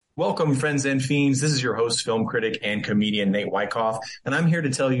Welcome, friends and fiends. This is your host, film critic, and comedian Nate Wyckoff, and I'm here to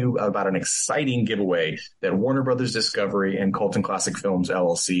tell you about an exciting giveaway that Warner Brothers Discovery and Colton Classic Films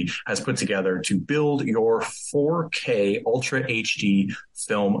LLC has put together to build your 4K Ultra HD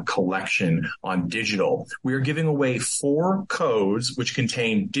film collection on digital. We are giving away 4 codes which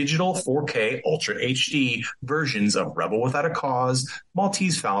contain digital 4K Ultra HD versions of Rebel Without a Cause,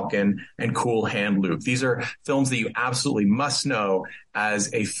 Maltese Falcon, and Cool Hand Luke. These are films that you absolutely must know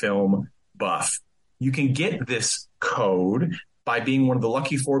as a film buff. You can get this code by being one of the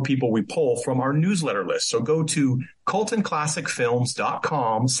lucky 4 people we pull from our newsletter list. So go to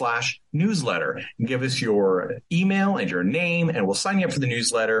coltonclassicfilms.com/newsletter and give us your email and your name, and we'll sign you up for the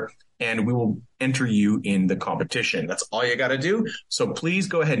newsletter and we will enter you in the competition. That's all you got to do. So please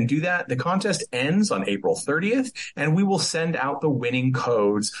go ahead and do that. The contest ends on April 30th, and we will send out the winning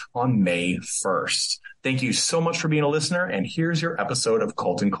codes on May 1st. Thank you so much for being a listener, and here's your episode of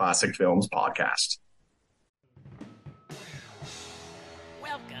Colton Classic Films Podcast.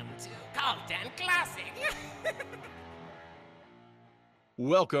 Welcome to Colton Classic.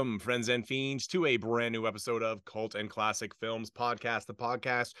 Welcome, friends and fiends, to a brand new episode of Cult and Classic Films Podcast, the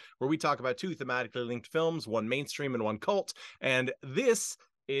podcast where we talk about 2 thematically linked films, one mainstream and one cult. And this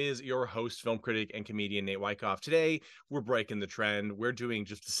is your host, film critic, and comedian Nate Wyckoff. Today, we're breaking the trend. We're doing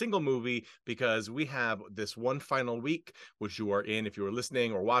just a single movie because we have this one final week, which you are in if you are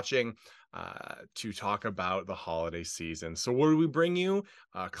listening or watching, to talk about the holiday season. So what do we bring you?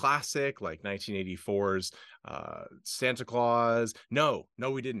 Classic like 1984's Santa Claus. No,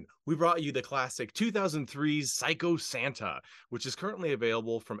 we didn't. We brought you the classic 2003's Psycho Santa, which is currently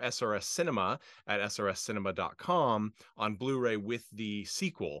available from SRS Cinema at srscinema.com on Blu-ray with the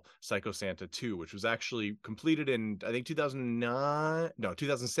sequel, Psycho Santa 2, which was actually completed in, I think,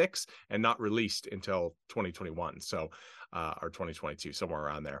 2006 and not released until 2021. So, or 2022, somewhere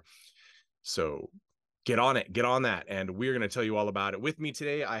around there. So get on that. And we're going to tell you all about it. With me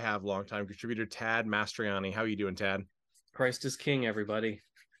today, I have longtime contributor Tad Mastriani. How are you doing, Tad? Christ is king, everybody.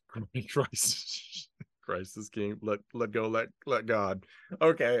 Christ is king. Let go, let God.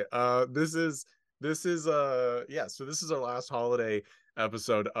 Okay. This is so this is our last holiday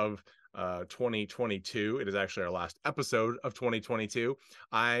episode of 2022. It is actually our last episode of 2022.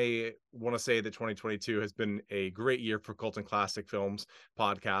 I want to say that 2022 has been a great year for Cult and Classic Films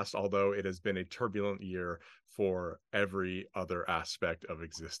podcast, although it has been a turbulent year for every other aspect of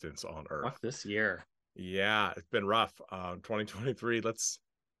existence on Earth. Fuck this year. Yeah, it's been rough. 2023, let's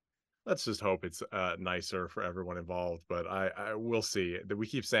just hope it's nicer for everyone involved, but I will see. That we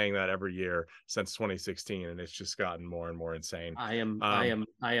keep saying that every year since 2016, and it's just gotten more and more insane. I am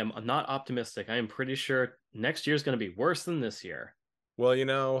not optimistic. I am pretty sure next year's going to be worse than this year. Well, I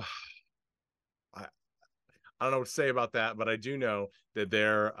don't know what to say about that, but I do know that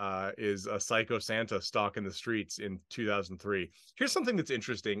there is a Psycho Santa stalking the streets in 2003. Here's something that's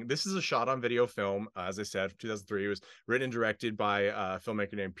interesting. This is a shot-on-video film, as I said, 2003. It was written and directed by a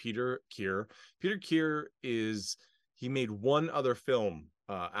filmmaker named Peter Keir. Peter Keir he made one other film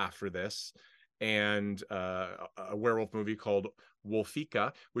after this, and a werewolf movie called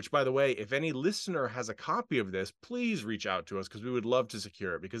Wolfika, which, by the way, if any listener has a copy of this, please reach out to us because we would love to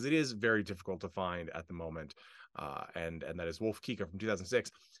secure it, because it is very difficult to find at the moment. And that is Wolfika from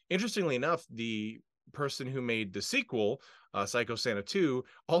 2006. Interestingly enough, the person who made the sequel, Psycho Santa 2,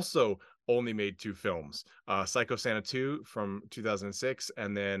 also only made 2 films. Psycho Santa 2 from 2006,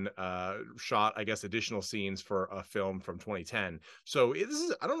 and then shot, I guess, additional scenes for a film from 2010. So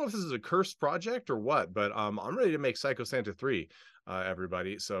I don't know if this is a cursed project or what, but I'm ready to make Psycho Santa 3,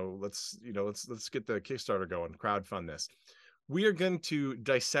 everybody. So let's get the Kickstarter going, crowdfund this. We are going to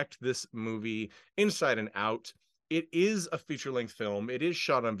dissect this movie inside and out. It is a feature-length film. It is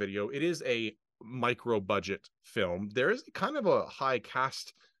shot on video. It is a micro-budget film. There is kind of a high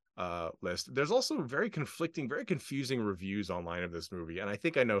cast list. There's also very conflicting, very confusing reviews online of this movie, and I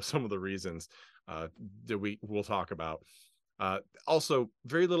think I know some of the reasons that we'll talk about. Also,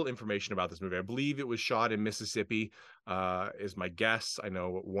 very little information about this movie. I believe it was shot in Mississippi, is my guess. I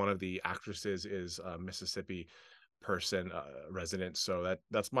know one of the actresses is a Mississippi person, resident, so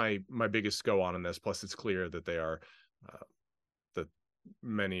that's my biggest go on in this. Plus, it's clear that they are that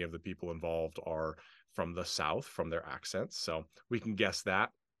many of the people involved are from the South, from their accents, so we can guess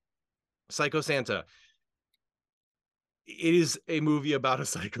that. Psycho Santa. It is a movie about a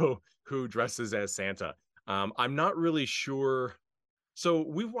psycho who dresses as Santa. I'm not really sure. So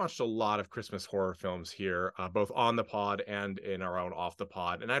we've watched a lot of Christmas horror films here, both on the pod and in our own off the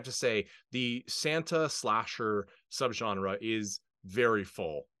pod. And I have to say, the Santa slasher subgenre is very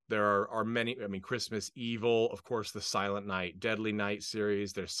full. There are many. I mean, Christmas Evil, of course, the Silent Night, Deadly Night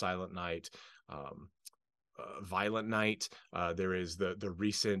series. There's Silent Night, Violent Night. There is the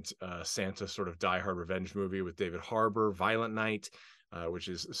recent Santa sort of Die Hard revenge movie with David Harbour, Violent Night, which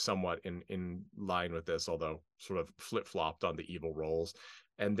is somewhat in line with this, although sort of flip-flopped on the evil roles.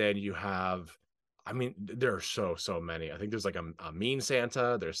 And then you have, I mean, there are so many. I think there's like a Mean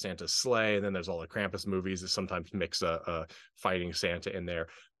Santa, there's Santa's Sleigh, and then there's all the Krampus movies that sometimes mix a fighting Santa in there.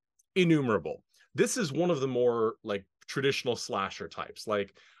 Innumerable. This is one of the more like traditional slasher types,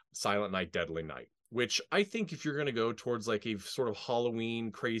 like Silent Night, Deadly Night, which I think if you're going to go towards like a sort of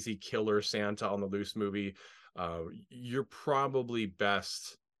Halloween crazy killer Santa on the loose movie, you're probably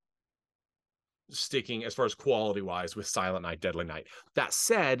best sticking, as far as quality wise, with Silent Night, Deadly Night. That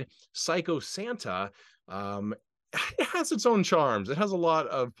said, Psycho Santa, it has its own charms. It has a lot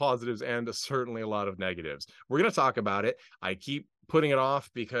of positives and certainly a lot of negatives. We're going to talk about it. I keep putting it off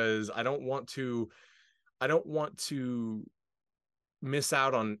because I don't want to miss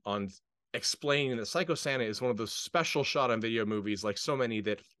out on explaining that Psycho Santa is one of those special shot on video movies, like so many,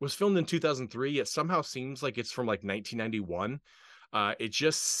 that was filmed in 2003. It somehow seems like it's from like 1991. It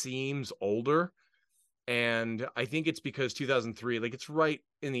just seems older. And I think it's because 2003, like it's right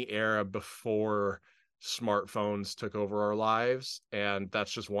in the era before smartphones took over our lives, and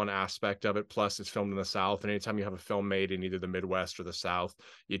that's just one aspect of it. Plus it's filmed in the South, and anytime you have a film made in either the Midwest or the South,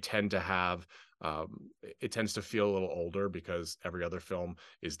 you tend to have it tends to feel a little older because every other film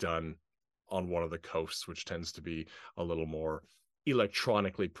is done on one of the coasts, which tends to be a little more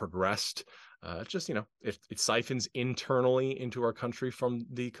electronically progressed. Just, you know, it siphons internally into our country from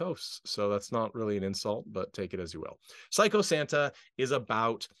the coasts, so that's not really an insult, but take it as you will. Psycho Santa is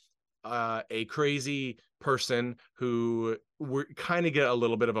about a crazy person who we kind of get a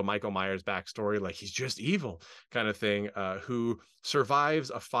little bit of a Michael Myers backstory, like he's just evil kind of thing, who survives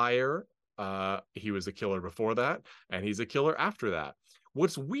a fire. He was a killer before that, and he's a killer after that.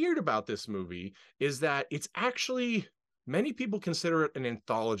 What's weird about this movie is that it's actually, many people consider it an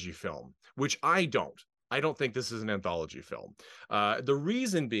anthology film, which I don't. I don't think this is an anthology film. The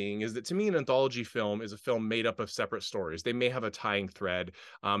reason being is that to me, an anthology film is a film made up of separate stories. They may have a tying thread.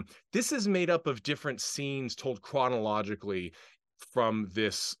 This is made up of different scenes told chronologically from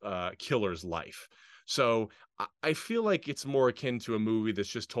this killer's life. So I feel like it's more akin to a movie that's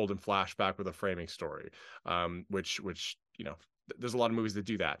just told in flashback with a framing story, which you know, there's a lot of movies that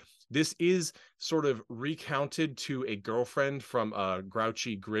do that. This is sort of recounted to a girlfriend from a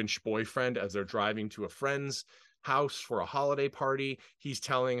grouchy Grinch boyfriend as they're driving to a friend's house for a holiday party. He's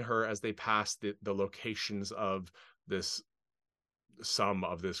telling her as they pass the locations of some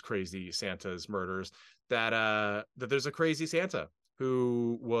of this crazy Santa's murders that there's a crazy Santa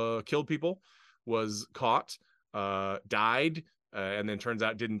who killed people, was caught, died, and then turns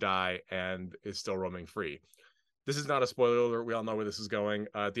out didn't die and is still roaming free. This is not a spoiler alert. We all know where this is going.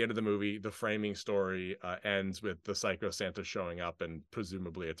 At the end of the movie, the framing story ends with the Psycho Santa showing up and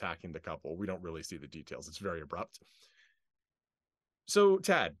presumably attacking the couple. We don't really see the details. It's very abrupt. So,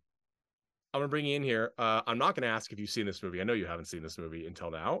 Tad, I'm going to bring you in here. I'm not going to ask if you've seen this movie. I know you haven't seen this movie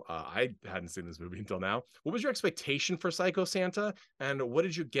until now. I hadn't seen this movie until now. What was your expectation for Psycho Santa? And what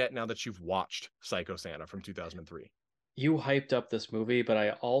did you get now that you've watched Psycho Santa from 2003? You hyped up this movie, but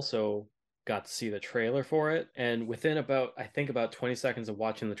I also got to see the trailer for it, and within about 20 seconds of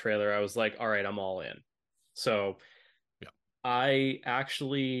watching the trailer, I was like, all right, I'm all in. So yeah, I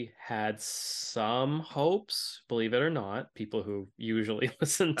actually had some hopes, believe it or not. People who usually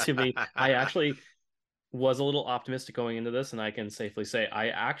listen to me, I actually was a little optimistic going into this, and I can safely say I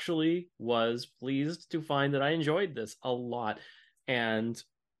actually was pleased to find that I enjoyed this a lot, and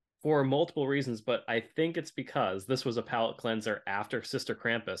for multiple reasons. But I think it's because this was a palate cleanser after Sister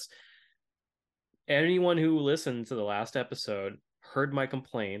Krampus. Anyone who listened to the last episode heard my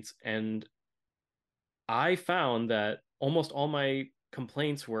complaints, and I found that almost all my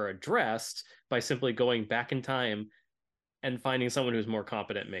complaints were addressed by simply going back in time and finding someone who's more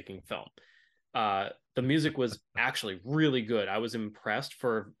competent making film. The music was actually really good. I was impressed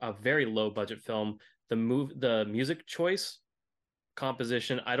for a very low budget film. The music choice,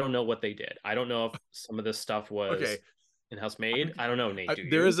 composition, I don't know what they did. I don't know if some of this stuff was okay, in-house made. I don't know, Nate.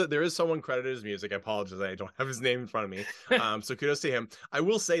 There is someone credited as music. I apologize, I don't have his name in front of me. So kudos to him. I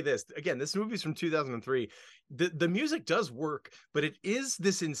will say this again: this movie's from 2003. The music does work, but it is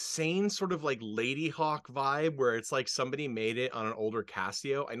this insane sort of like Lady Hawk vibe where it's like somebody made it on an older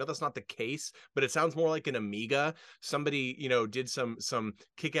Casio. I know that's not the case, but it sounds more like an Amiga. Somebody, you know, did some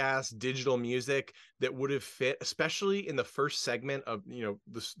kick-ass digital music that would have fit, especially in the first segment of, you know,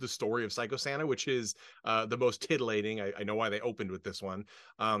 the story of Psycho Santa, which is the most titillating. I I know why they opened with this one,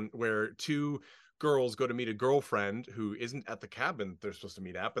 where two girls go to meet a girlfriend who isn't at the cabin they're supposed to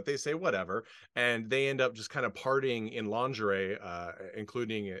meet at, but they say whatever, and they end up just kind of partying in lingerie,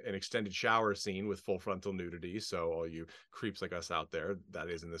 including an extended shower scene with full frontal nudity. So all you creeps like us out there, that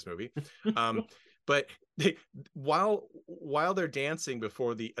is in this movie. But while they're dancing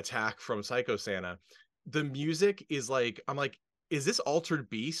before the attack from Psycho Santa, the music is like, I'm like, is this Altered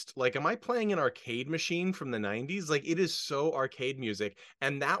Beast? Like, am I playing an arcade machine from the 90s? Like, it is so arcade music.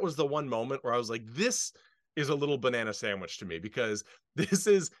 And that was the one moment where I was like, this is a little banana sandwich to me, because this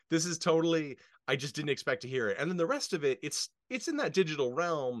is totally, I just didn't expect to hear it. And then the rest of it, it's in that digital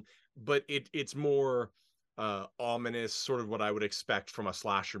realm, but it's more ominous, sort of what I would expect from a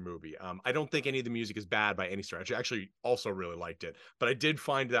slasher movie. I don't think any of the music is bad by any stretch. I actually also really liked it, but I did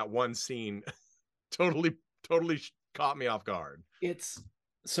find that one scene totally caught me off guard. It's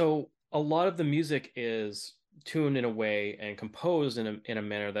so a lot of the music is tuned in a way and composed in a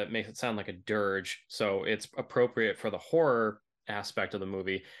manner that makes it sound like a dirge, so it's appropriate for the horror aspect of the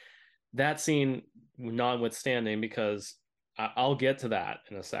movie. That scene notwithstanding, because I'll get to that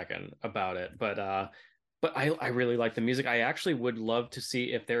in a second about it, but I really like the music. I actually would love to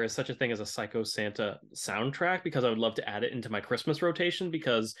see if there is such a thing as a Psycho Santa soundtrack, because I would love to add it into my Christmas rotation,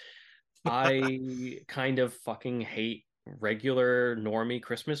 because I kind of fucking hate regular normie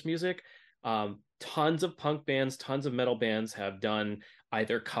Christmas music. Tons of punk bands, tons of metal bands have done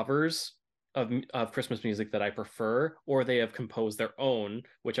either covers of Christmas music that I prefer, or they have composed their own,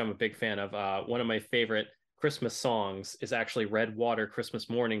 which I'm a big fan of. One of my favorite Christmas songs is actually Red Water Christmas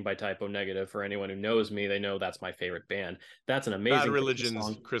Morning by Typo Negative. For anyone who knows me, they know that's my favorite band. That's an amazing Bad Religion's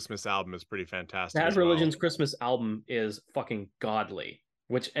Christmas song. Christmas album is pretty fantastic. Bad Religion's Christmas album is fucking godly.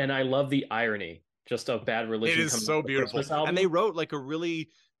 And I love the irony just of Bad Religion. It is so beautiful. And they wrote like a really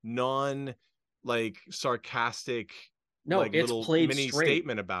sarcastic, no, like it's little played mini straight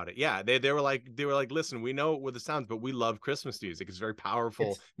statement about it. Yeah, they were like, listen, we know what the sounds, but we love Christmas music. It's very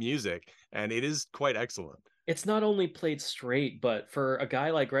powerful music, and it is quite excellent. It's not only played straight, but for a guy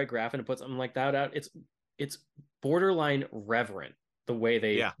like Greg Graffin to put something like that out, it's borderline reverent the way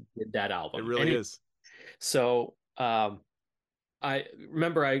they did that album. It really is. So I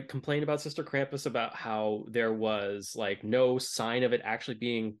remember I complained about Sister Krampus about how there was like no sign of it actually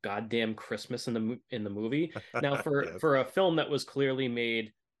being goddamn Christmas in the movie. Now for Yes. for a film that was clearly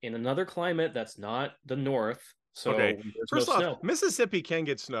made in another climate that's not the North, so okay, there's first no off, snow. Mississippi can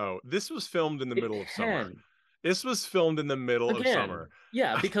get snow. This was filmed in the middle of summer. This was filmed in the middle of summer.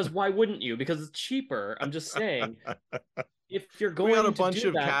 Yeah, because why wouldn't you? Because it's cheaper. I'm just saying, if you're going we got a to bunch do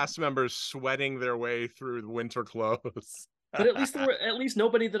of that, cast members sweating their way through the winter clothes. but at least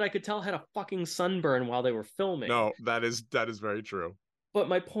nobody that I could tell had a fucking sunburn while they were filming. No, that is very true. But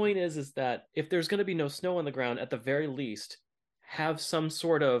my point is that if there's going to be no snow on the ground, at the very least, have some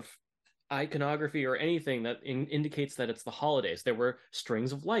sort of iconography or anything that indicates that it's the holidays. There were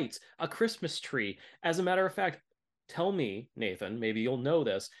strings of lights, a Christmas tree. As a matter of fact, tell me, Nathan, maybe you'll know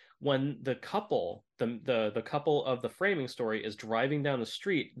this, when the couple, the couple of the framing story is driving down the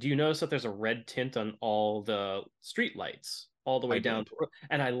street, do you notice that there's a red tint on all the street lights all the way down?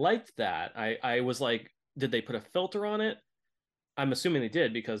 And I liked that. I was like, did they put a filter on it? I'm assuming they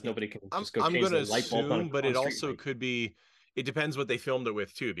did, because nobody can just go change the light bulb on. But it also could be. It depends what they filmed it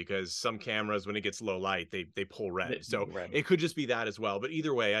with too, because some cameras, when it gets low light, they pull red. So it could just be that as well. But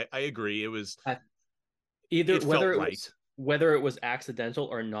either way, I agree. It was whether it was accidental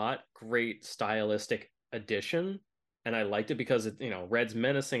or not, great stylistic addition. And I liked it because red's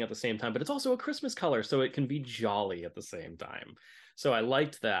menacing at the same time, but it's also a Christmas color, so it can be jolly at the same time. So I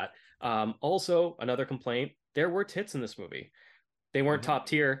liked that. Also, another complaint: there were tits in this movie. They weren't top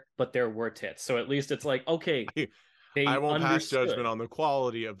tier, but there were tits. So at least it's like, okay. I won't pass judgment on the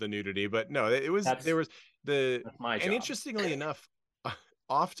quality of the nudity, but no, interestingly enough,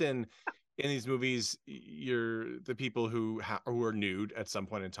 often in these movies, the people who are nude at some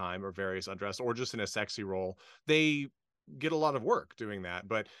point in time, or various undressed, or just in a sexy role, they get a lot of work doing that.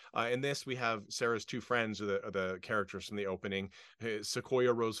 But in this, we have Sarah's two friends, the characters from the opening,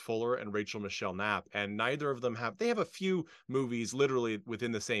 Sequoia Rose Fuller and Rachel Michelle Knapp, and neither of them have a few movies literally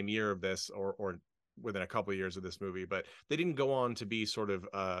within the same year of this, or within a couple of years of this movie, but they didn't go on to be sort of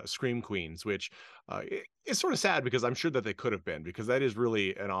scream queens, which is sort of sad, because I'm sure that they could have been, because that is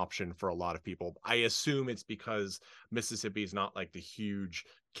really an option for a lot of people. I assume it's because Mississippi is not like the huge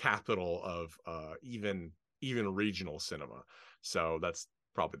capital of even regional cinema, so that's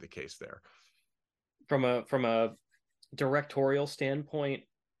probably the case there. From a directorial standpoint,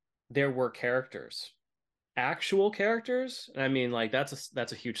 there were actual characters. I mean, like that's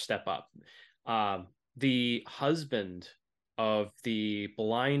a huge step up. the husband of the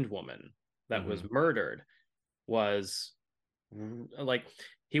blind woman that was murdered was like,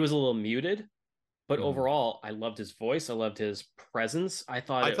 he was a little muted, but overall I loved his voice, I loved his presence. I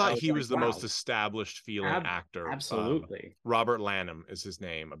thought I was he like, was the wow, most established feeling actor. absolutely. Robert Lanham is his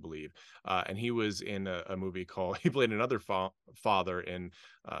name, I believe, and he was in a movie called, he played another father in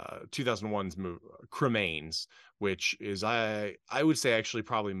 2001's movie Cremains, which is, I would say, actually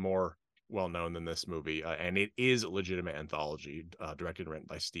probably more well known than this movie, and it is a legitimate anthology, directed and written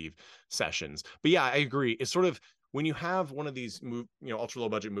by Steve Sessions. But yeah, I agree. It's sort of, when you have one of these ultra low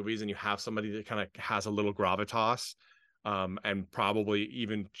budget movies and you have somebody that kind of has a little gravitas, and probably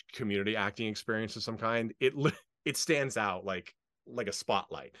even community acting experience of some kind, it stands out like a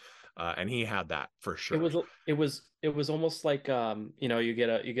spotlight. And he had that for sure. It was almost like, you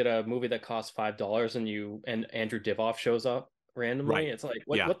get a movie that costs $5 and Andrew Divoff shows up randomly. Right. It's like,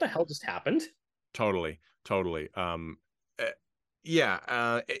 Yeah. what the hell just happened? Totally.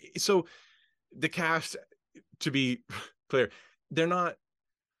 Yeah. So the cast, to be clear,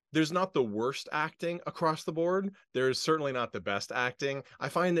 there's not the worst acting across the board. There's certainly not the best acting. I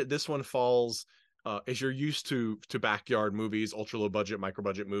find that this one falls, as you're used to backyard movies, ultra low budget, micro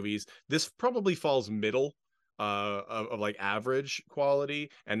budget movies, this probably falls middle, of like average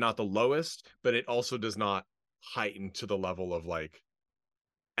quality, and not the lowest, but it also does not heighten to the level of like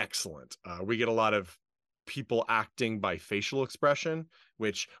excellent. We get a lot of people acting by facial expression,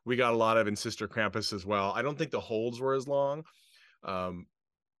 which we got a lot of in Sister Krampus as well. I don't think the holds were as long.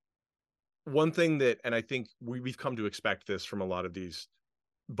 One thing that, and I think we've come to expect this from a lot of these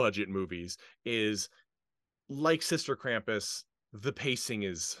budget movies, is like Sister Krampus, the pacing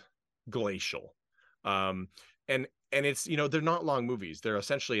is glacial. And it's, they're not long movies. They're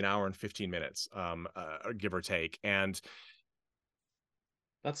essentially an hour and 15 minutes, give or take. And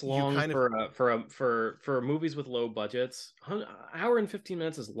that's long for movies with low budgets. An hour and 15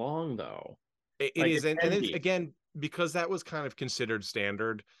 minutes is long, though. It is, and it's, again, because that was kind of considered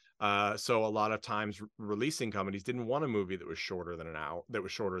standard. So a lot of times releasing companies didn't want a movie that was shorter than an hour,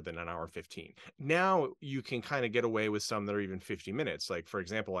 an hour and 15. Now you can kind of get away with some that are even 50 minutes. Like, for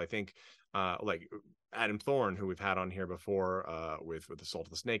example, I think like Adam Thorne, who we've had on here before, with Assault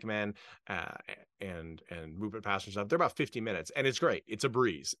of the Snake Man, and Movement Passenger stuff. They're about 50 minutes, and it's great. It's a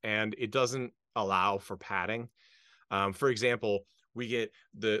breeze, and it doesn't allow for padding. For example, we get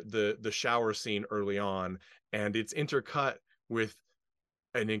the shower scene early on, and it's intercut with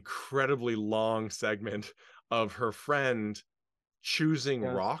an incredibly long segment of her friend choosing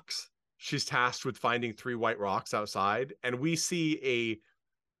rocks. She's tasked with finding 3 white rocks outside, and we see a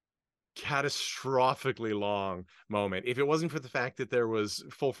catastrophically long moment. If it wasn't for the fact that there was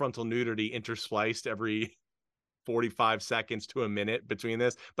full frontal nudity interspliced every 45 seconds to a minute between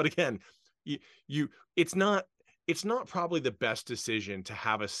this, but again, it's not probably the best decision to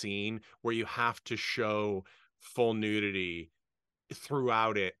have a scene where you have to show full nudity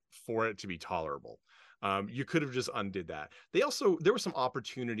throughout it for it to be tolerable. You could have just undid that. There were some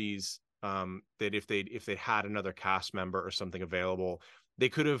opportunities, that if they had another cast member or something available, they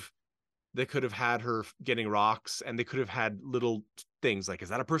could have had her getting rocks, and they could have had little things like, is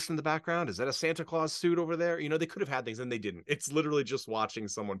that a person in the background? Is that a Santa Claus suit over there? They could have had things, and they didn't. It's literally just watching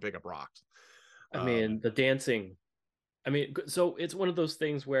someone pick up rocks. I mean, the dancing. I mean, so it's one of those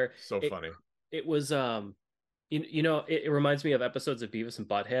things where funny. It was, it reminds me of episodes of Beavis and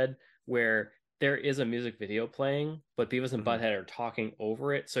Butthead where there is a music video playing, but Beavis and Butthead are talking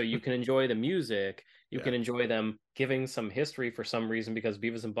over it. So you can enjoy the music. You can enjoy them giving some history for some reason, because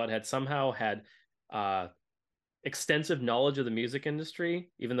Beavis and Butthead somehow had extensive knowledge of the music industry,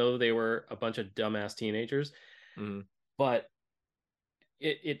 even though they were a bunch of dumbass teenagers. But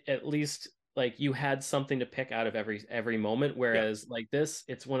it at least, like, you had something to pick out of every moment. Whereas like this,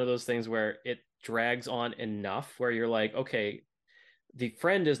 it's one of those things where it drags on enough where you're like, okay, the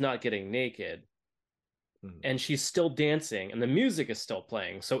friend is not getting naked, and she's still dancing, and the music is still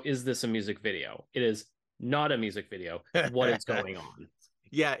playing. So is this a music video? It is not a music video. What is going on?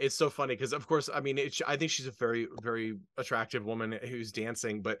 Yeah, it's so funny because, of course, I mean, I think she's a very, very attractive woman who's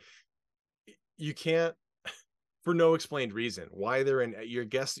dancing, but you can't, for no explained reason, why they're in your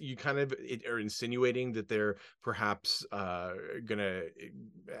guess. You kind of are insinuating that they're perhaps gonna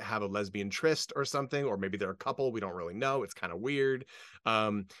have a lesbian tryst or something, or maybe they're a couple. We don't really know. It's kind of weird.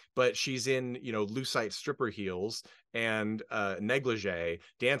 But she's in, lucite stripper heels and negligee,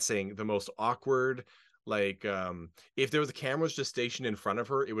 dancing the most awkward. Like, if there was a cameras just stationed in front of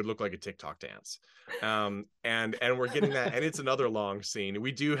her, it would look like a TikTok dance. And we're getting that, and it's another long scene.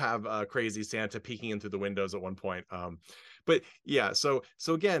 We do have Crazy Santa peeking in through the windows at one point. But yeah, so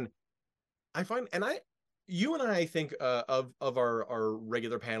again, I find, and you and I think of our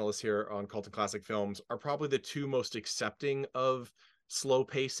regular panelists here on Cult and Classic Films are probably the two most accepting of slow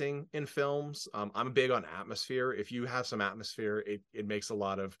pacing in films. I'm big on atmosphere. If you have some atmosphere, it makes a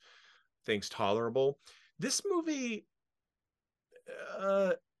lot of things tolerable. This movie,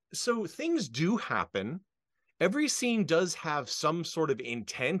 uh, so things do happen. Every scene does have some sort of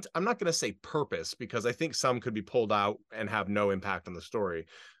intent. I'm not going to say purpose because I think some could be pulled out and have no impact on the story.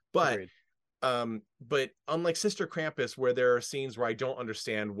 But Agreed. but unlike Sister Krampus, where there are scenes where I don't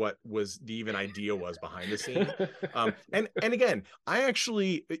understand what was the even idea was behind the scene. And again, I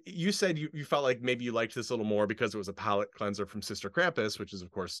actually, you said you felt like maybe you liked this a little more because it was a palate cleanser from Sister Krampus, which is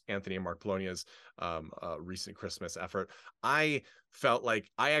of course Anthony and Mark Polonia's recent Christmas effort. I felt like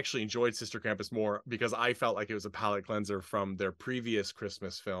I actually enjoyed Sister Krampus more because I felt like it was a palate cleanser from their previous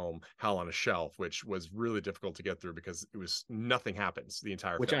Christmas film, Hell on a Shelf, which was really difficult to get through because it was nothing happens the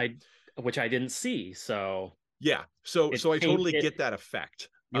entire which film. which I didn't see. So Yeah, so I totally get that effect.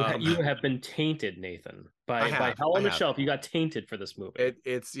 You have been tainted, Nathan, I by have, Hell I on the have. Shelf. You got tainted for this movie.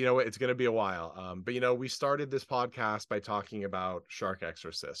 It's it's going to be a while. But we started this podcast by talking about Shark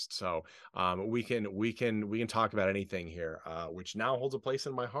Exorcist, so we can talk about anything here, which now holds a place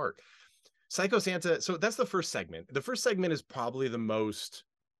in my heart. Psycho Santa. So that's the first segment. The first segment is probably the most.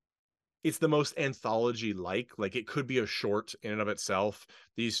 It's the most anthology like it could be a short in and of itself.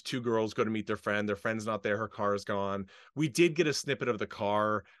 These two girls go to meet their friend. Their friend's not there. Her car is gone. We did get a snippet of the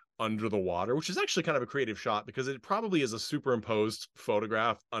car under the water, which is actually kind of a creative shot because it probably is a superimposed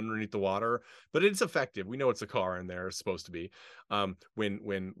photograph underneath the water, but it's effective. We know it's a car in there. It's supposed to be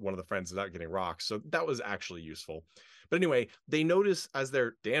when one of the friends is out getting rocks. So that was actually useful. But anyway, they notice as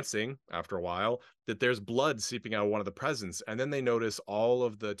they're dancing after a while that there's blood seeping out of one of the presents. And then they notice all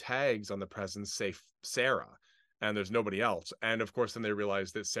of the tags on the presents say Sarah, and there's nobody else. And of course, then they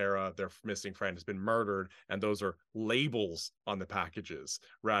realize that Sarah, their missing friend, has been murdered. And those are labels on the packages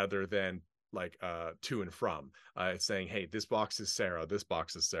rather than like to and from. It's saying, hey, this box is Sarah, this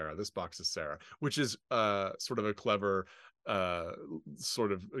box is Sarah, this box is Sarah, which is sort of a clever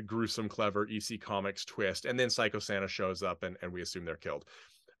sort of a gruesome, clever EC Comics twist. And then Psycho Santa shows up and we assume they're killed.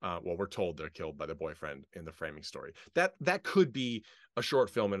 Well, we're told they're killed by the boyfriend in the framing story. That could be a short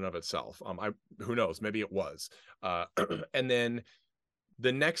film in and of itself. Who knows? Maybe it was. And then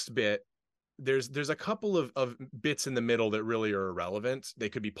the next bit, there's a couple of bits in the middle that really are irrelevant. They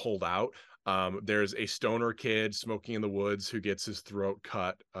could be pulled out. There's a stoner kid smoking in the woods who gets his throat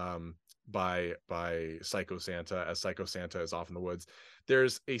cut by Psycho Santa as Psycho Santa is off in the woods.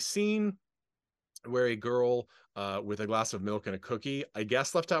 There's a scene where a girl with a glass of milk and a cookie, I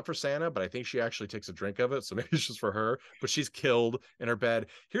guess left out for Santa, but I think she actually takes a drink of it, so maybe it's just for her, but she's killed in her bed.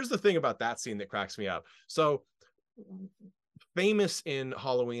 Here's the thing about that scene that cracks me up. So famous in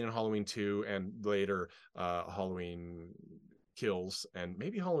Halloween and Halloween 2 and later Halloween Kills, and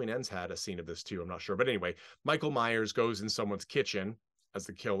maybe Halloween Ends had a scene of this too, I'm not sure. But anyway, Michael Myers goes in someone's kitchen as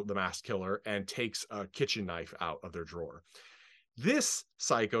the masked killer and takes a kitchen knife out of their drawer. This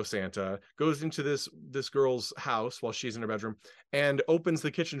Psycho Santa goes into this girl's house while she's in her bedroom and opens the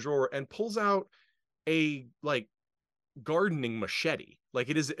kitchen drawer and pulls out a like gardening machete. Like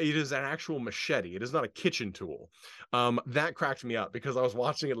it is an actual machete. It is not a kitchen tool. That cracked me up because I was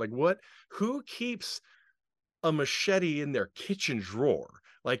watching it like, what? Who keeps a machete in their kitchen drawer?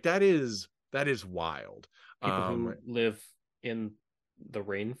 Like that is wild. People who live in the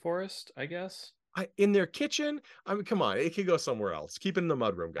rainforest, I guess. In their kitchen? I mean, come on, it could go somewhere else. Keep it in the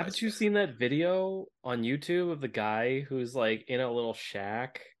mudroom, guys. Haven't you seen that video on YouTube of the guy who's like in a little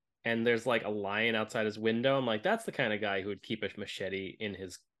shack and there's like a lion outside his window? I'm like, that's the kind of guy who would keep a machete in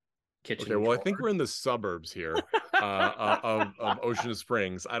his kitchen. Okay, well, drawer. I think we're in the suburbs here of Ocean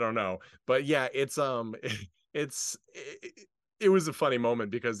Springs. I don't know, but yeah, it was a funny moment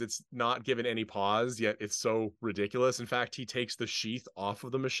because it's not given any pause, yet it's so ridiculous. In fact, he takes the sheath off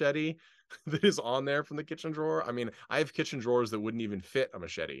of the machete that is on there from the kitchen drawer. I mean, I have kitchen drawers that wouldn't even fit a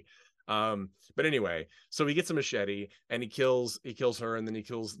machete. But anyway, so he gets a machete and he kills her, and then he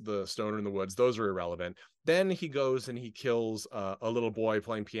kills the stoner in the woods. Those are irrelevant. Then he goes and he kills a little boy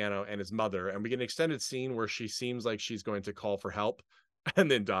playing piano and his mother, and we get an extended scene where she seems like she's going to call for help and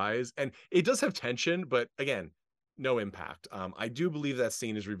then dies. And it does have tension, but again, no impact. I do believe that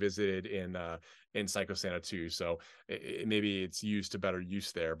scene is revisited in Psycho Santa 2, so maybe it's used to better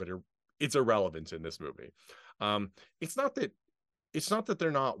use there, but it's irrelevant in this movie. It's not that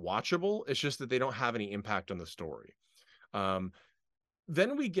they're not watchable, it's just that they don't have any impact on the story.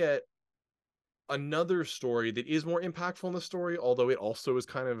 Then we get another story that is more impactful in the story, although it also is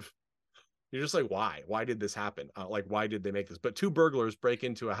kind of You're just like, why did this happen? Like, why did they make this? But two burglars break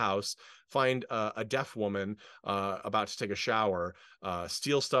into a house, find a deaf woman about to take a shower,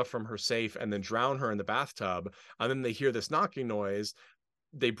 steal stuff from her safe, and then drown her in the bathtub. And then they hear this knocking noise.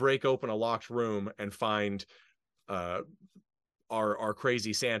 They break open a locked room and find our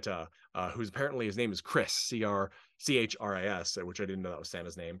crazy Santa, who's apparently, his name is Chris, Chris, which I didn't know that was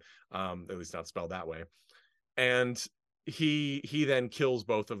Santa's name, at least not spelled that way. And he then kills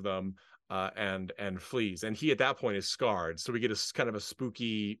both of them and flees. And he at that point is scarred, so we get a kind of a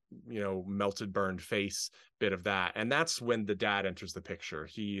spooky, melted, burned face bit of that. And that's when the dad enters the picture.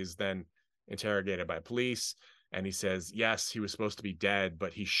 He is then interrogated by police, and he says, yes, he was supposed to be dead,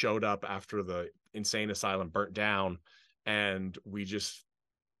 but he showed up after the insane asylum burnt down, and we just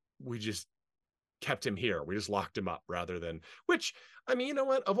kept him here. We just locked him up rather than, which, I mean, you know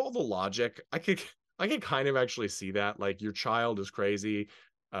what, of all the logic, I can kind of actually see that. Like, your child is crazy.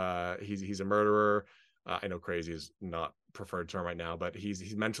 He's a murderer. I know crazy is not preferred term right now, but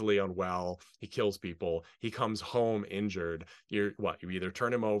he's mentally unwell. He kills people. He comes home injured. You either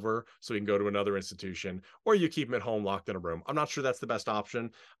turn him over so he can go to another institution, or you keep him at home locked in a room. I'm not sure that's the best option.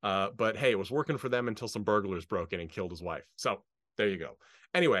 But hey, it was working for them until some burglars broke in and killed his wife. So there you go.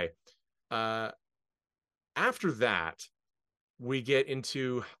 Anyway, after that, we get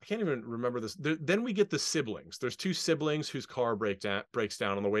into, I can't even remember this. Then we get the siblings. There's two siblings whose car breaks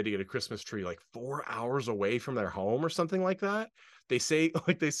down on the way to get a Christmas tree, like 4 hours away from their home or something like that. They say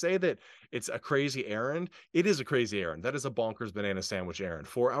that it's a crazy errand. It is a crazy errand. That is a bonkers banana sandwich errand.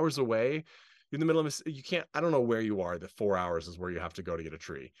 4 hours away, in the middle of you can't. I don't know where you are. That 4 hours is where you have to go to get a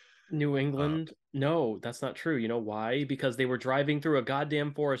tree. New England? No, that's not true. You know why? Because they were driving through a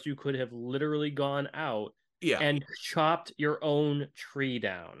goddamn forest. You could have literally gone out and chopped your own tree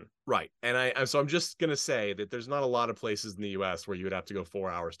down. Right. And so I'm just going to say that there's not a lot of places in the US where you would have to go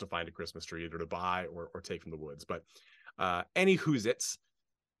 4 hours to find a Christmas tree, either to buy or take from the woods. But any Who's-Its,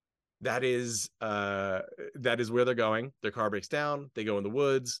 that is where they're going. Their car breaks down. They go in the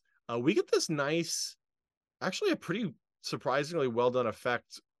woods. We get this nice, actually a pretty surprisingly well done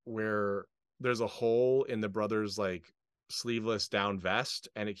effect where there's a hole in the brother's like sleeveless down vest,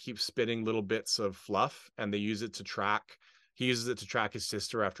 and it keeps spitting little bits of fluff, and they use it to track. He uses it to track his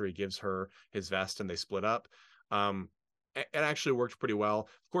sister after he gives her his vest, and they split up. It actually worked pretty well.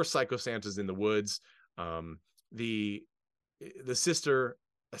 Of course, Psycho Santa's in the woods. The sister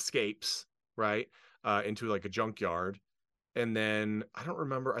escapes, right, into like a junkyard, and then I don't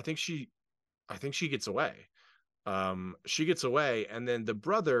remember. I think she gets away. She gets away, and then the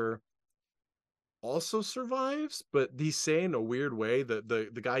brother also survives, but they say in a weird way that the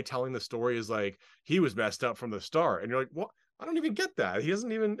guy telling the story is like, he was messed up from the start, and you're like, what? I don't even get that. He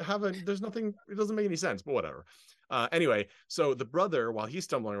doesn't even have there's nothing, it doesn't make any sense, but whatever. Anyway, so the brother, while he's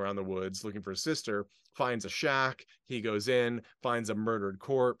stumbling around the woods looking for his sister, finds a shack. He goes in, finds a murdered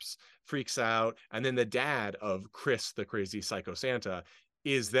corpse, freaks out, and then the dad of Chris, the crazy Psycho Santa,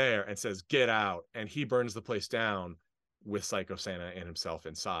 is there and says, get out, and he burns the place down with Psycho Santa and himself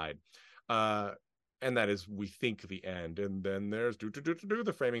inside. And that is, we think, the end. And then there's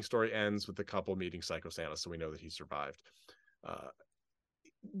the framing story ends with the couple meeting Psycho Santa, so we know that he survived.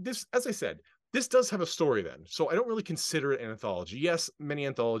 This, as I said, this does have a story then, so I don't really consider it an anthology. Yes,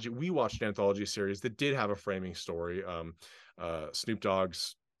 we watched an anthology series that did have a framing story. Snoop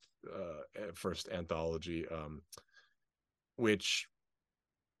Dogg's first anthology, which,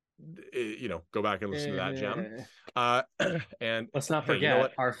 go back and listen to that gem. And let's not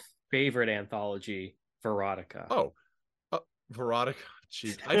forget our favorite anthology, Verotica. Verotica.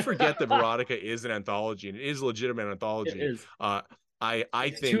 Jeez, I forget that Verotica is an anthology, and it is a legitimate anthology. It is. I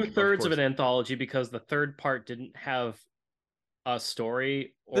think 2/3 of an anthology, because the third part didn't have a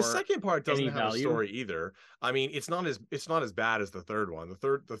story. Or the second part doesn't have a story either. I mean, it's not as bad as the third one.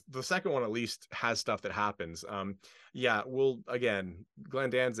 The second one at least has stuff that happens. We'll, again, Glenn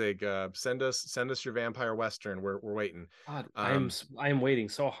Danzig, send us your vampire western. We're waiting. God, I'm waiting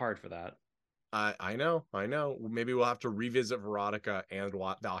so hard for that. I know. Maybe we'll have to revisit Verotica and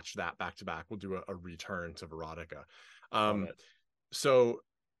watch that back to back. We'll do a return to Verotica.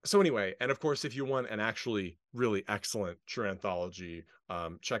 So anyway, and of course, if you want an actually really excellent true anthology,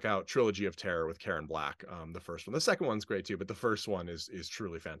 check out Trilogy of Terror with Karen Black. The first one, the second one's great too, but the first one is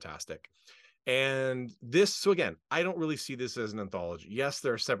truly fantastic. And this, so again, I don't really see this as an anthology. Yes,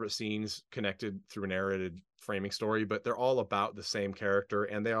 there are separate scenes connected through a narrated framing story, but they're all about the same character,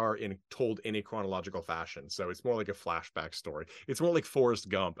 and they are told in a chronological fashion. So it's more like a flashback story. It's more like Forrest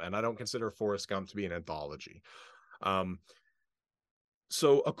Gump, and I don't consider Forrest Gump to be an anthology.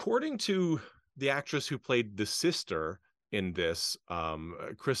 So according to the actress who played the sister, in this,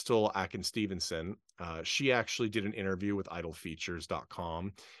 Crystal Atkins Stevenson. She actually did an interview with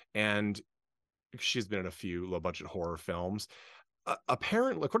idlefeatures.com, and she's been in a few low budget horror films.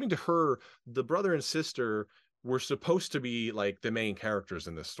 Apparently, according to her, the brother and sister were supposed to be like the main characters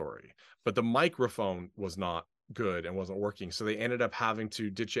in this story, but the microphone was not good and wasn't working, so they ended up having to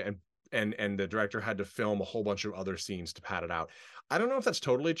ditch it, and the director had to film a whole bunch of other scenes to pad it out. I don't know if that's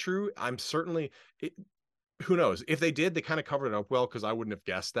totally true. I'm certainly who knows if they did, they kind of covered it up well, because I wouldn't have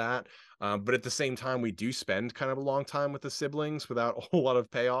guessed that. But at the same time, we do spend kind of a long time with the siblings without a whole lot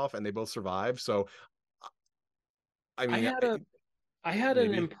of payoff, and they both survive. So I mean, I had an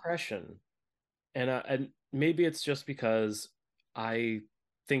maybe. impression, and maybe it's just because I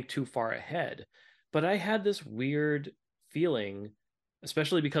think too far ahead, but I had this weird feeling,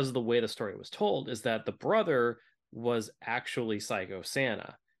 especially because of the way the story was told, is that the brother was actually Psycho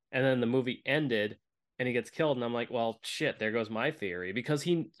Santa, and then the movie ended and he gets killed, and I'm like, well, shit, there goes my theory, because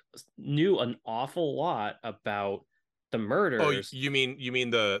he knew an awful lot about the Oh, murders. you mean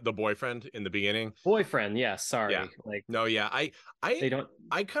the boyfriend in the beginning? Boyfriend, yes, sorry. Yeah. Like, No, yeah. they don't.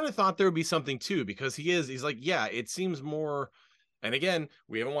 I kind of thought there would be something too, because he's like, yeah, it seems more. And again,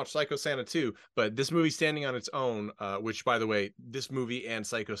 we haven't watched Psycho Santa 2, but this movie standing on its own, which by the way, this movie and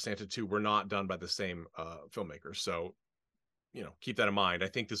Psycho Santa 2 were not done by the same filmmakers. So, keep that in mind. I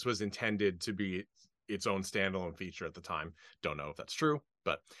think this was intended to be its own standalone feature at the time. Don't know if that's true,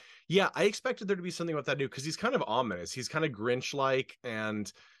 but yeah, I expected there to be something about that new, because he's kind of ominous. He's kind of Grinch-like,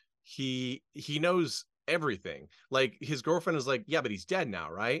 and he knows everything. Like, his girlfriend is like, yeah, but he's dead now,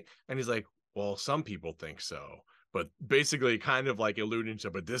 right? And he's like, well, some people think so, but basically kind of like alluding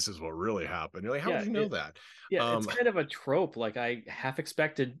to, but this is what really happened. You're like, how would you know that? Yeah, it's kind of a trope. Like, I half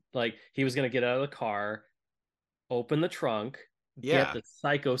expected, like, he was going to get out of the car, open the trunk, get the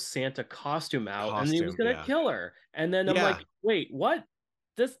Psycho Santa costume out, and he was going to kill her. And then I'm like, wait, what?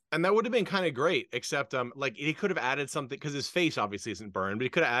 And that would have been kind of great, except like, he could have added something, because his face obviously isn't burned, but he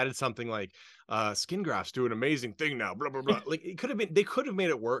could have added something like skin grafts do an amazing thing now, blah blah blah. Like, they could have made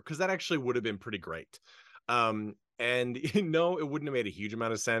it work, because that actually would have been pretty great. And no, it wouldn't have made a huge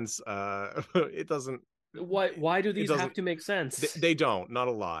amount of sense. It doesn't. Why do these have to make sense? They don't, not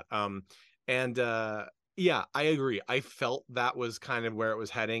a lot. And yeah, I agree. I felt that was kind of where it was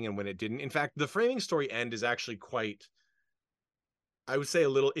heading, and when it didn't. In fact, the framing story end is actually quite, I would say,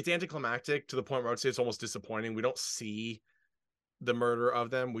 it's anticlimactic, to the point where I would say it's almost disappointing. We don't see the murder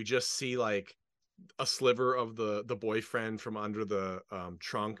of them. We just see like a sliver of the boyfriend from under the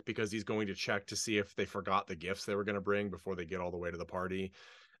trunk, because he's going to check to see if they forgot the gifts they were going to bring before they get all the way to the party.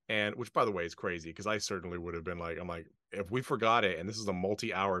 And which, by the way, is crazy, because I certainly would have been like, I'm like, if we forgot it and this is a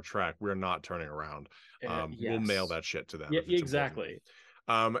multi-hour trek, we're not turning around. Yes. We'll mail that shit to them. Yeah, exactly.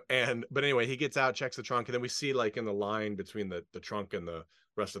 But anyway, he gets out, checks the trunk, and then we see, like, in the line between the trunk and the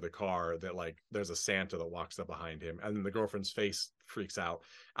rest of the car, that like there's a Santa that walks up behind him, and then the girlfriend's face freaks out,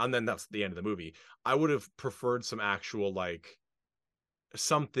 and then that's the end of the movie. I would have preferred some actual, like,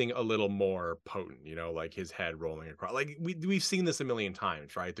 something a little more potent, like his head rolling across. Like, we've seen this a million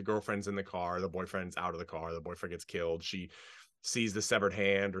times, right? The girlfriend's in the car, the boyfriend's out of the car, the boyfriend gets killed, she sees the severed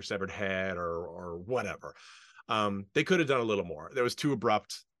hand or severed head or whatever. They could have done a little more. That was too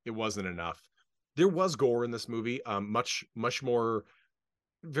abrupt. It wasn't enough. There was gore in this movie, much more,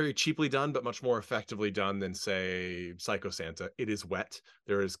 very cheaply done, but much more effectively done than, say, Psycho Santa. It is wet.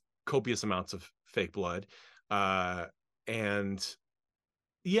 There is copious amounts of fake blood, and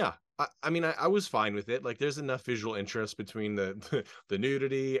yeah, I mean, I was fine with it. Like, there's enough visual interest between the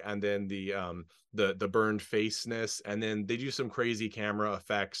nudity, and then the burned faceness, and then they do some crazy camera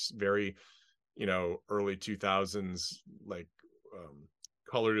effects, very, early 2000s, like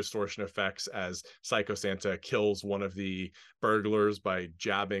color distortion effects, as Psycho Santa kills one of the burglars by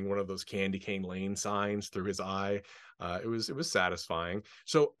jabbing one of those candy cane lane signs through his eye. It was satisfying.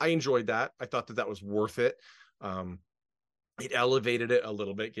 So I enjoyed that. I thought that was worth it. It elevated it a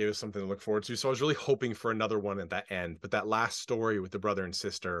little bit, gave us something to look forward to. So I was really hoping for another one at that end, but that last story with the brother and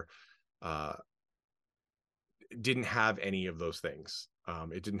sister didn't have any of those things.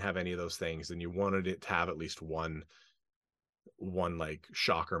 It didn't have any of those things, and you wanted it to have at least one like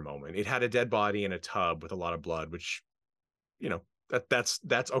shocker moment. It had a dead body in a tub with a lot of blood, which, that's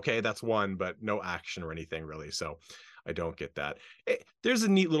okay. That's one, but no action or anything really. So I don't get that. There's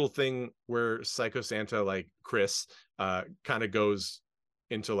a neat little thing where Psycho Santa, like Chris, kind of goes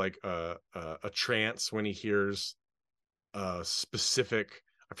into like a trance when he hears a specific,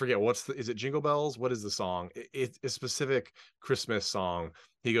 I forget is it Jingle Bells? What is the song? It's a specific Christmas song.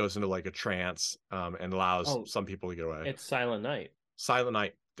 He goes into like a trance, and allows some people to get away. It's Silent Night. Silent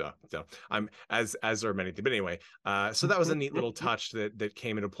Night. duh. I'm as are many things. But anyway, so that was a neat little touch that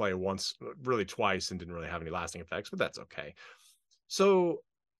came into play once, really twice, and didn't really have any lasting effects, but that's okay. So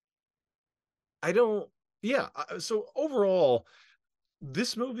I don't, yeah. So overall,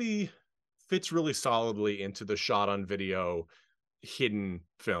 this movie fits really solidly into the shot on video hidden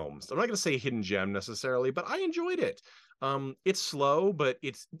films. I'm not going to say hidden gem necessarily, but I enjoyed it. It's slow, but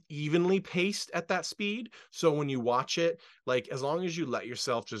it's evenly paced at that speed. So when you watch it, like as long as you let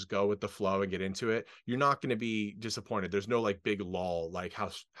yourself just go with the flow and get into it, you're not going to be disappointed. There's no like big lull, like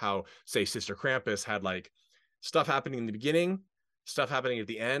how say Sister Krampus had like stuff happening in the beginning, stuff happening at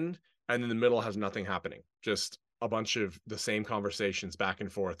the end, and then the middle has nothing happening. Just a bunch of the same conversations back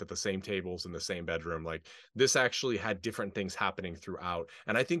and forth at the same tables in the same bedroom. Like this actually had different things happening throughout.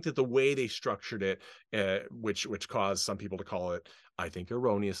 And I think that the way they structured it, which caused some people to call it, I think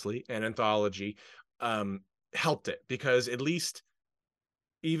erroneously, an anthology, helped it, because at least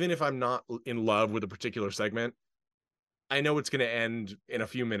even if I'm not in love with a particular segment, I know it's going to end in a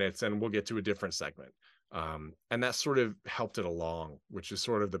few minutes and we'll get to a different segment. And that sort of helped it along, which is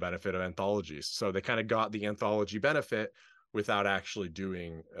sort of the benefit of anthologies. So they kind of got the anthology benefit without actually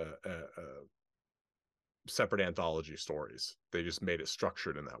doing separate anthology stories. They just made it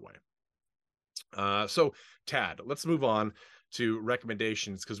structured in that way. So Tad, let's move on to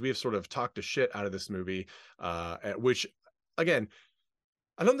recommendations, because we have sort of talked the shit out of this movie, which again,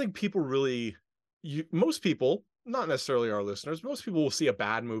 I don't think people really, most people, not necessarily our listeners, most people will see a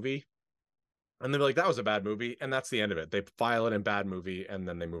bad movie and they're like, that was a bad movie. And that's the end of it. They file it in bad movie and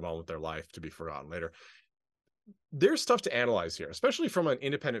then they move on with their life to be forgotten later. There's stuff to analyze here, especially from an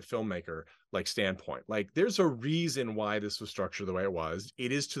independent filmmaker like standpoint. Like there's a reason why this was structured the way it was.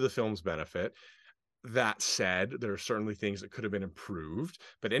 It is to the film's benefit. That said, there are certainly things that could have been improved.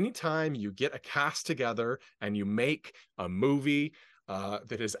 But anytime you get a cast together and you make a movie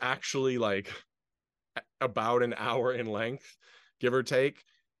that is actually like about an hour in length, give or take,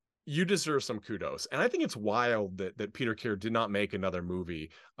 you deserve some kudos. And I think it's wild that Peter Keir did not make another movie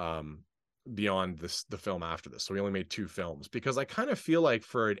beyond the film after this. So he only made 2 films, because I kind of feel like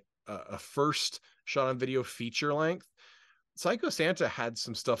for a first shot on video feature length, Psycho Santa had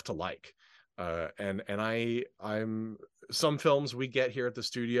some stuff to like. And I'm some films we get here at the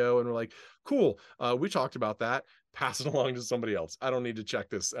studio and we're like, cool, we talked about that, pass it along to somebody else. I don't need to check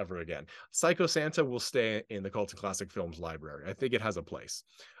this ever again. Psycho Santa will stay in the Cult and Classic Films library. I think it has a place.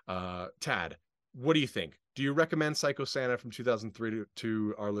 Tad, what do you think? Do you recommend Psycho Santa from 2003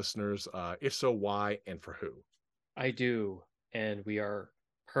 to our listeners? If so, why and for who? I do, and we are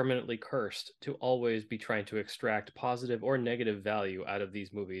permanently cursed to always be trying to extract positive or negative value out of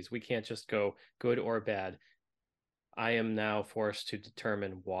these movies. We can't just go good or bad. I am now forced to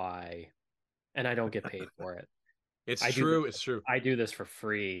determine why, and I don't get paid for it. It's true. It's true. I do this for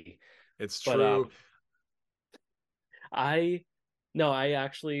free. It's true. I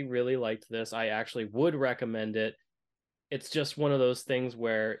actually really liked this. I actually would recommend it. It's just one of those things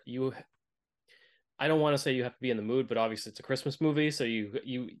where I don't want to say you have to be in the mood, but obviously it's a Christmas movie, so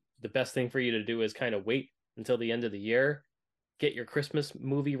the best thing for you to do is kind of wait until the end of the year, get your Christmas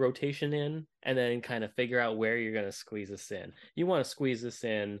movie rotation in, and then kind of figure out where you're going to squeeze this in. You want to squeeze this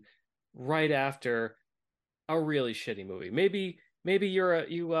in right after a really shitty movie. Maybe you're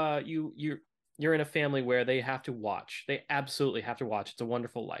in a family where they absolutely have to watch It's a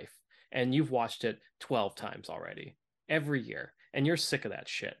Wonderful Life, and you've watched it 12 times already every year, and you're sick of that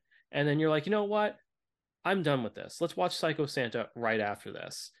shit. And then you're like, you know what? I'm done with this. Let's watch Psycho Santa right after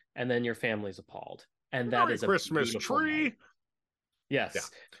this. And then your family's appalled. And that is a Christmas tree. Night. Yes.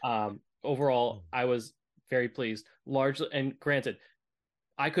 Yeah. Overall, I was very pleased. Largely, and granted,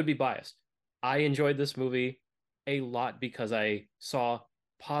 I could be biased. I enjoyed this movie a lot because I saw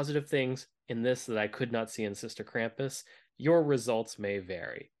positive things in this that I could not see in Sister Krampus. Your results may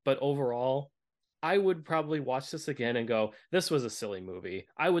vary, but overall, I would probably watch this again and go, this was a silly movie.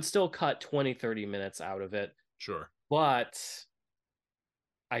 I would still cut 20, 30 minutes out of it. Sure. But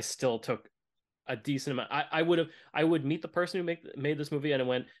I still took a decent amount. I would meet the person who made this movie and I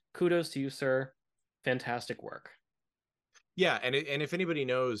went, kudos to you, sir. Fantastic work. Yeah, and if anybody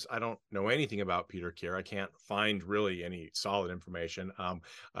knows, I don't know anything about Peter Keir. I can't find really any solid information.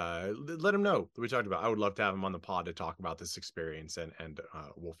 Let him know that we talked about. I would love to have him on the pod to talk about this experience and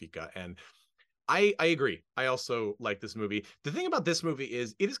Wolfika. And I agree. I also like this movie. The thing about this movie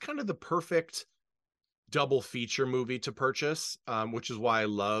is it is kind of the perfect double feature movie to purchase, which is why I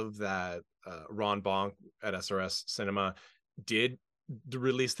love that Ron Bonk at SRS Cinema did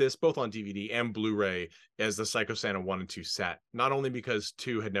release this both on DVD and Blu-ray as the Psycho Santa 1 and 2 set, not only because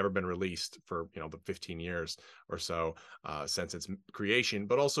 2 had never been released for, you know, the 15 years or so since its creation,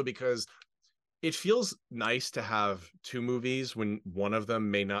 but also because it feels nice to have 2 movies when one of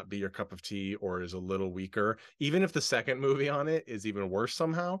them may not be your cup of tea or is a little weaker. Even if the second movie on it is even worse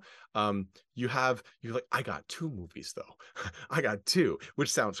somehow, you're like, I got 2 movies though. I got 2,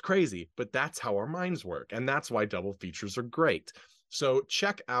 which sounds crazy, but that's how our minds work. And that's why double features are great. So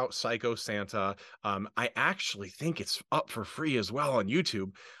check out Psycho Santa. I actually think it's up for free as well on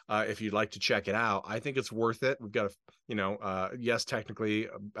YouTube. If you'd like to check it out, I think it's worth it. We've got yes, technically,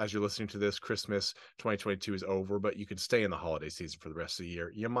 as you're listening to this, Christmas 2022 is over, but you can stay in the holiday season for the rest of the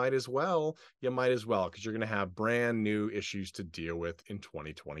year. You might as well, because you're going to have brand new issues to deal with in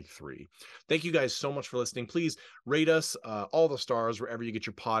 2023. Thank you guys so much for listening. Please rate us all the stars wherever you get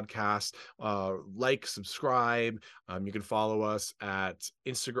your podcasts. Like, subscribe. You can follow us on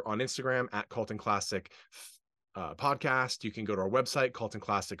Instagram at Cult and Classic podcast. You can go to our website,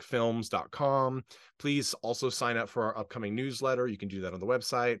 cultandclassicfilms.com. Please also sign up for our upcoming newsletter. You can do that on the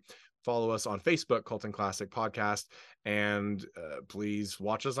website. Follow us on Facebook, Cult and Classic Podcast, and please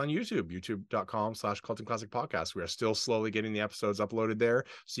watch us on YouTube, youtube.com/Cult and Classic Podcast. We are still slowly getting the episodes uploaded there,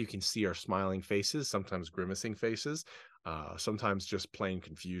 so you can see our smiling faces, sometimes grimacing faces, sometimes just plain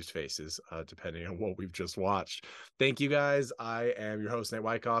confused faces, depending on what we've just watched. Thank you guys. I am your host, Nate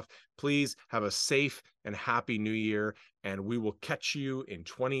Wyckoff. Please have a safe and happy new year, and we will catch you in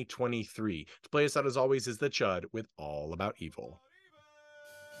 2023. To play us out, as always, is the Chud with All About Evil.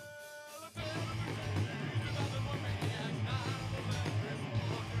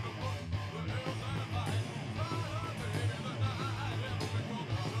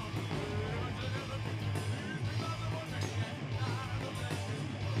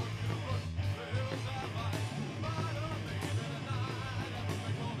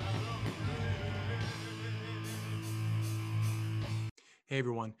 Hey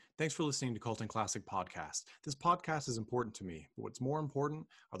everyone, thanks for listening to Cult and Classic Podcast. This podcast is important to me, but what's more important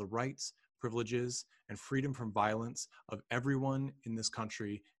are the rights, privileges, and freedom from violence of everyone in this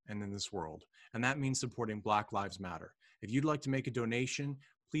country and in this world. And that means supporting Black Lives Matter. If you'd like to make a donation,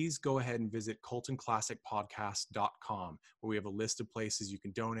 please go ahead and visit cultandclassicpodcast.com, where we have a list of places you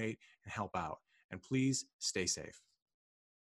can donate and help out. And please stay safe.